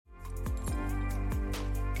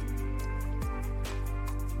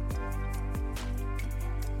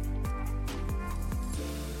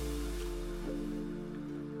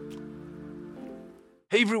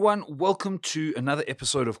Hey everyone, welcome to another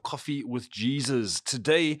episode of Coffee with Jesus.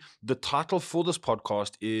 Today, the title for this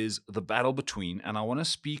podcast is The Battle Between, and I want to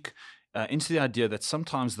speak into the idea that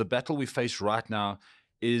sometimes the battle we face right now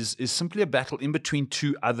is simply a battle in between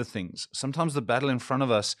two other things. Sometimes the battle in front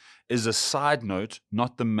of us is a side note,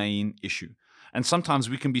 not the main issue. And sometimes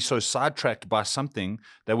we can be so sidetracked by something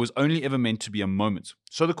that was only ever meant to be a moment.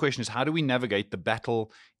 So the question is, how do we navigate the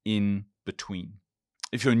battle in between?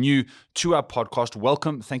 If you're new to our podcast,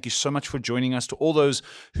 welcome. Thank you so much for joining us. To all those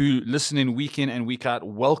who listen in and week out,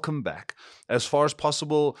 welcome back. As far as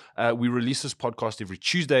possible, we release this podcast every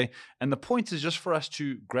Tuesday, and the point is just for us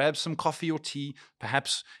to grab some coffee or tea,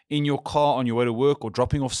 perhaps in your car on your way to work or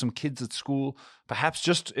dropping off some kids at school, perhaps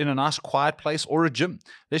just in a nice quiet place or a gym.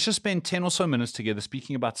 Let's just spend 10 or so minutes together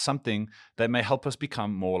speaking about something that may help us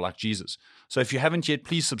become more like Jesus. So if you haven't yet,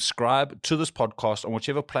 please subscribe to this podcast on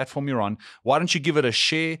whichever platform you're on. Why don't you give it a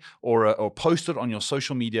share or post it on your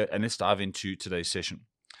social media, and let's dive into today's session.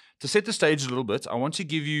 To set the stage a little bit, I want to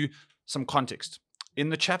give you some context. In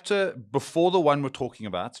the chapter before the one we're talking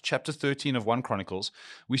about, chapter 13 of 1 Chronicles,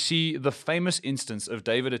 we see the famous instance of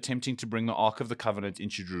David attempting to bring the Ark of the Covenant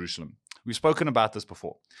into Jerusalem. We've spoken about this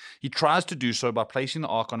before. He tries to do so by placing the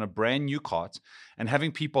Ark on a brand new cart and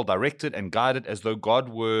having people direct it and guide it as though God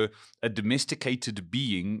were a domesticated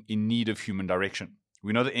being in need of human direction.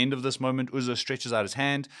 We know the end of this moment. Uzzah stretches out his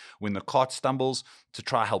hand when the cart stumbles to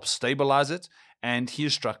try help stabilize it, and he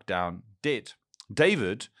is struck down dead.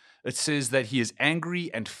 David, it says that he is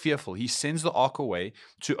angry and fearful. He sends the ark away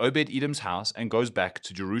to Obed-Edom's house and goes back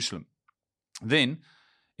to Jerusalem. Then,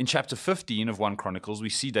 in chapter 15 of 1 Chronicles, we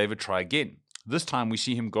see David try again. This time we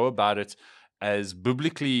see him go about it as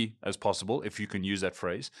biblically as possible, if you can use that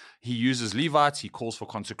phrase. He uses Levites, he calls for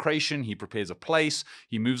consecration, he prepares a place,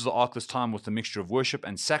 he moves the ark this time with a mixture of worship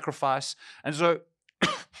and sacrifice. And so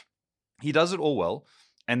he does it all well,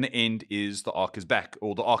 and the end is the ark is back,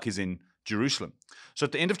 or the ark is in Jerusalem. So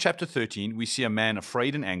at the end of chapter 13, we see a man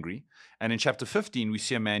afraid and angry, and in chapter 15, we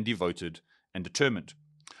see a man devoted and determined.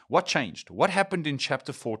 What changed? What happened in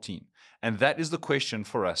chapter 14? And that is the question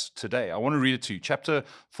for us today. I want to read it to you. Chapter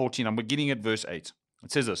 14, I'm beginning at verse 8.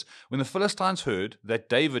 It says this: When the Philistines heard that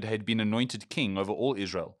David had been anointed king over all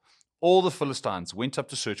Israel, all the Philistines went up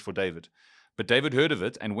to search for David. But David heard of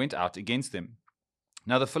it and went out against them.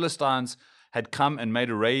 Now the Philistines had come and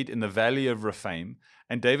made a raid in the valley of Rephaim,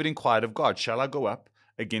 and David inquired of God, "Shall I go up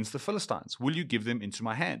against the Philistines? Will you give them into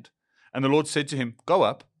my hand?" And the Lord said to him, "Go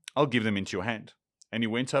up, I'll give them into your hand." And he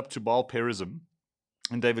went up to Baal-perazim,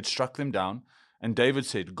 and David struck them down. And David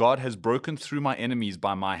said, "God has broken through my enemies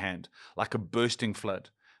by my hand, like a bursting flood.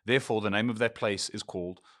 Therefore the name of that place is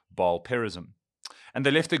called Baal-perazim." And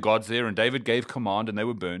they left their gods there, and David gave command, and they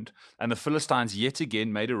were burned. And the Philistines yet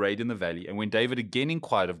again made a raid in the valley. And when David again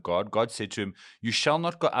inquired of God, God said to him, "You shall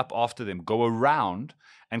not go up after them. Go around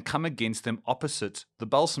and come against them opposite the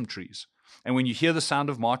balsam trees. And when you hear the sound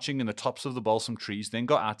of marching in the tops of the balsam trees, then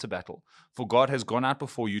go out to battle. For God has gone out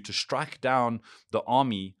before you to strike down the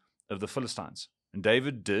army of the Philistines." And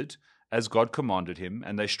David did as God commanded him,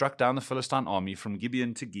 and they struck down the Philistine army from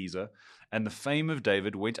Gibeon to Gezer. And the fame of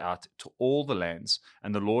David went out to all the lands,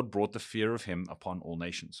 and the Lord brought the fear of him upon all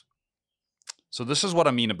nations. So this is what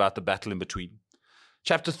I mean about the battle in between.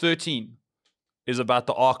 Chapter 13 is about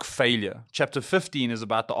the ark failure. Chapter 15 is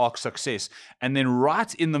about the ark success. And then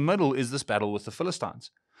right in the middle is this battle with the Philistines.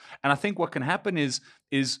 And I think what can happen is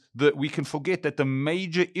that we can forget that the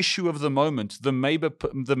major issue of the moment, the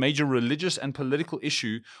major religious and political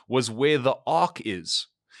issue, was where the ark is.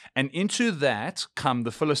 And into that come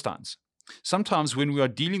the Philistines. Sometimes when we are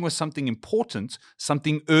dealing with something important,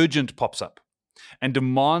 something urgent pops up and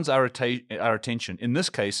demands our attention. In this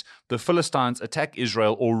case, the Philistines attack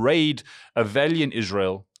Israel or raid a valley in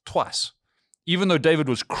Israel twice. Even though David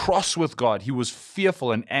was cross with God, he was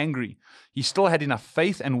fearful and angry, he still had enough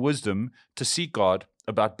faith and wisdom to seek God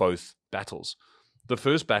about both battles. The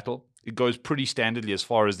first battle, it goes pretty standardly as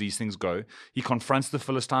far as these things go. He confronts the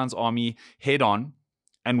Philistines' army head on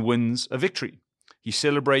and wins a victory. He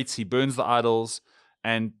celebrates, he burns the idols,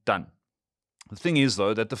 and done. The thing is,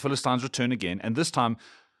 though, that the Philistines return again, and this time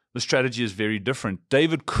the strategy is very different.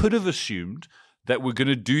 David could have assumed that we're going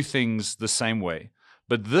to do things the same way,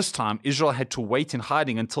 but this time Israel had to wait in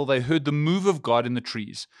hiding until they heard the move of God in the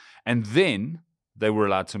trees, and then they were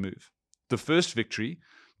allowed to move. The first victory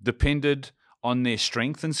depended on their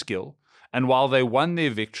strength and skill, and while they won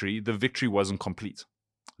their victory, the victory wasn't complete.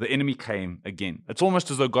 The enemy came again. It's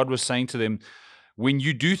almost as though God was saying to them, when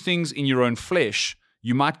you do things in your own flesh,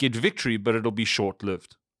 you might get victory, but it'll be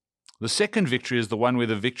short-lived. The second victory is the one where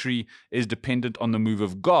the victory is dependent on the move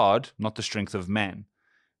of God, not the strength of man.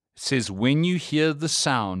 It says, when you hear the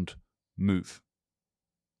sound, move.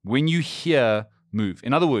 When you hear, move.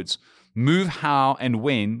 In other words, move how and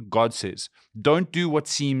when God says. Don't do what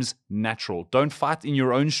seems natural. Don't fight in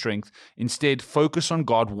your own strength. Instead, focus on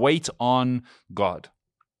God. Wait on God.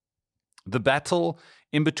 The battle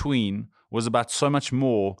in between was about so much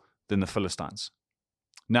more than the Philistines.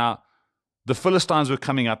 Now, the Philistines were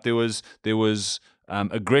coming up. There was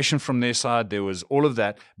aggression from their side. There was all of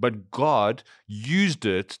that. But God used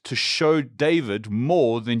it to show David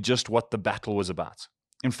more than just what the battle was about.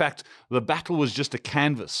 In fact, the battle was just a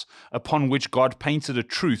canvas upon which God painted a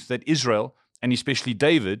truth that Israel, and especially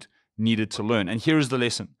David, needed to learn. And here is the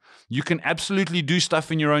lesson. You can absolutely do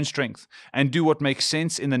stuff in your own strength and do what makes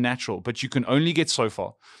sense in the natural, but you can only get so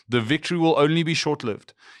far. The victory will only be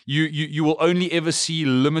short-lived. You will only ever see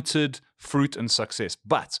limited fruit and success.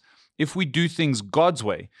 But if we do things God's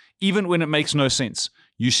way, even when it makes no sense,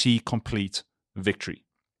 you see complete victory.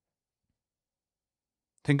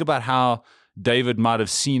 Think about how David might have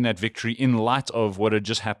seen that victory in light of what had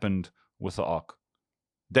just happened with the ark.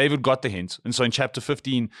 David got the hint. And so in chapter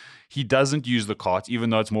 15, he doesn't use the cart, even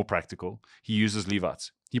though it's more practical. He uses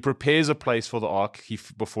Levites. He prepares a place for the ark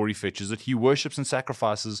before he fetches it. He worships and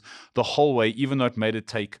sacrifices the whole way, even though it made it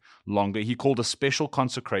take longer. He called a special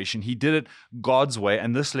consecration. He did it God's way,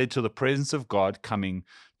 and this led to the presence of God coming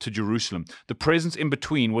to Jerusalem. The presence in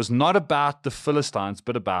between was not about the Philistines,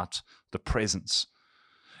 but about the presence.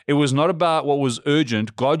 It was not about what was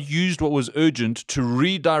urgent. God used what was urgent to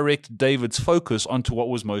redirect David's focus onto what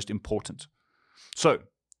was most important. So,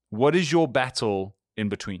 what is your battle in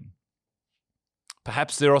between?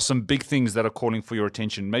 Perhaps there are some big things that are calling for your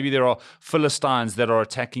attention. Maybe there are Philistines that are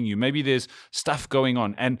attacking you. Maybe there's stuff going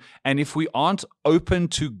on. And if we aren't open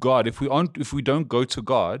to God, if we don't go to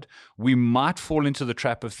God, we might fall into the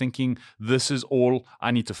trap of thinking this is all I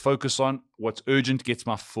need to focus on. What's urgent gets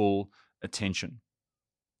my full attention.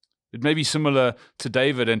 It may be similar to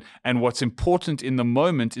David, and what's important in the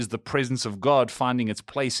moment is the presence of God finding its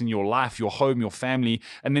place in your life, your home, your family,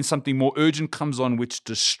 and then something more urgent comes on which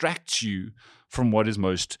distracts you from what is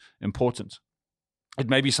most important. It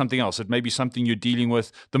may be something else. It may be something you're dealing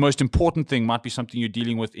with. The most important thing might be something you're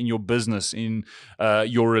dealing with in your business, in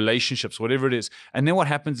your relationships, whatever it is. And then what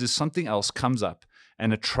happens is something else comes up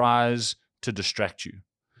and it tries to distract you.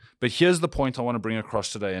 But here's the point I want to bring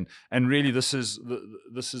across today, and really this is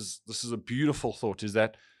a beautiful thought, is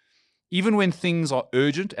that even when things are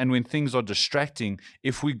urgent and when things are distracting,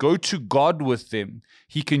 if we go to God with them,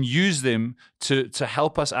 He can use them to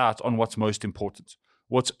help us out on what's most important.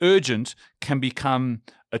 What's urgent can become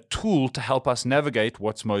a tool to help us navigate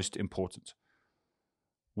what's most important.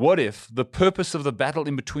 What if the purpose of the battle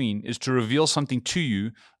in between is to reveal something to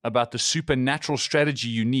you about the supernatural strategy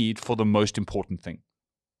you need for the most important thing?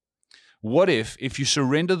 What if you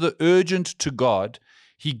surrender the urgent to God,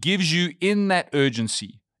 He gives you in that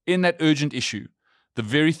urgency, in that urgent issue, the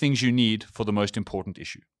very things you need for the most important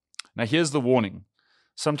issue? Now, here's the warning.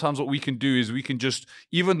 Sometimes what we can do is we can just,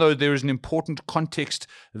 even though there is an important context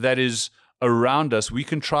that is around us, we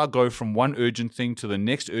can try to go from one urgent thing to the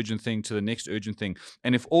next urgent thing to the next urgent thing.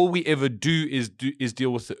 And if all we ever do is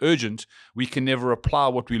deal with the urgent, we can never apply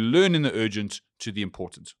what we learn in the urgent to the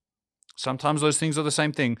important. Sometimes those things are the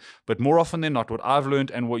same thing, but more often than not, what I've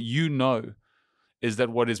learned and what you know is that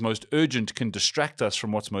what is most urgent can distract us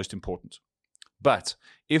from what's most important. But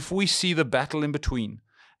if we see the battle in between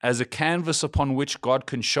as a canvas upon which God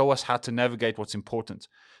can show us how to navigate what's important,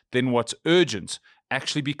 then what's urgent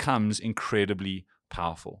actually becomes incredibly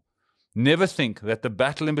powerful. Never think that the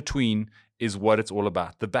battle in between is what it's all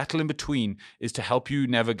about. The battle in between is to help you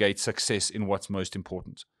navigate success in what's most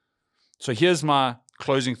important. So here's my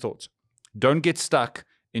closing thoughts. Don't get stuck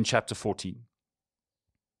in chapter 14.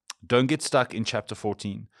 Don't get stuck in chapter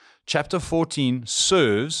 14. Chapter 14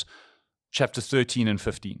 serves chapter 13 and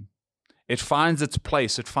 15. It finds its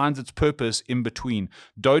place, it finds its purpose in between.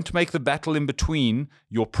 Don't make the battle in between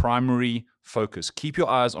your primary focus. Keep your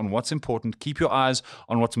eyes on what's important. Keep your eyes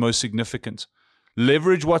on what's most significant.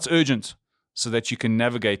 Leverage what's urgent so that you can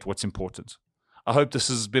navigate what's important. I hope this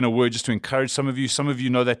has been a word just to encourage some of you. Some of you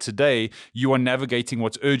know that today you are navigating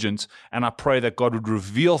what's urgent, and I pray that God would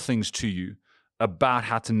reveal things to you about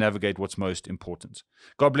how to navigate what's most important.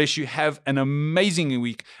 God bless you. Have an amazing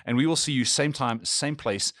week, and we will see you same time, same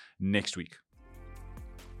place next week.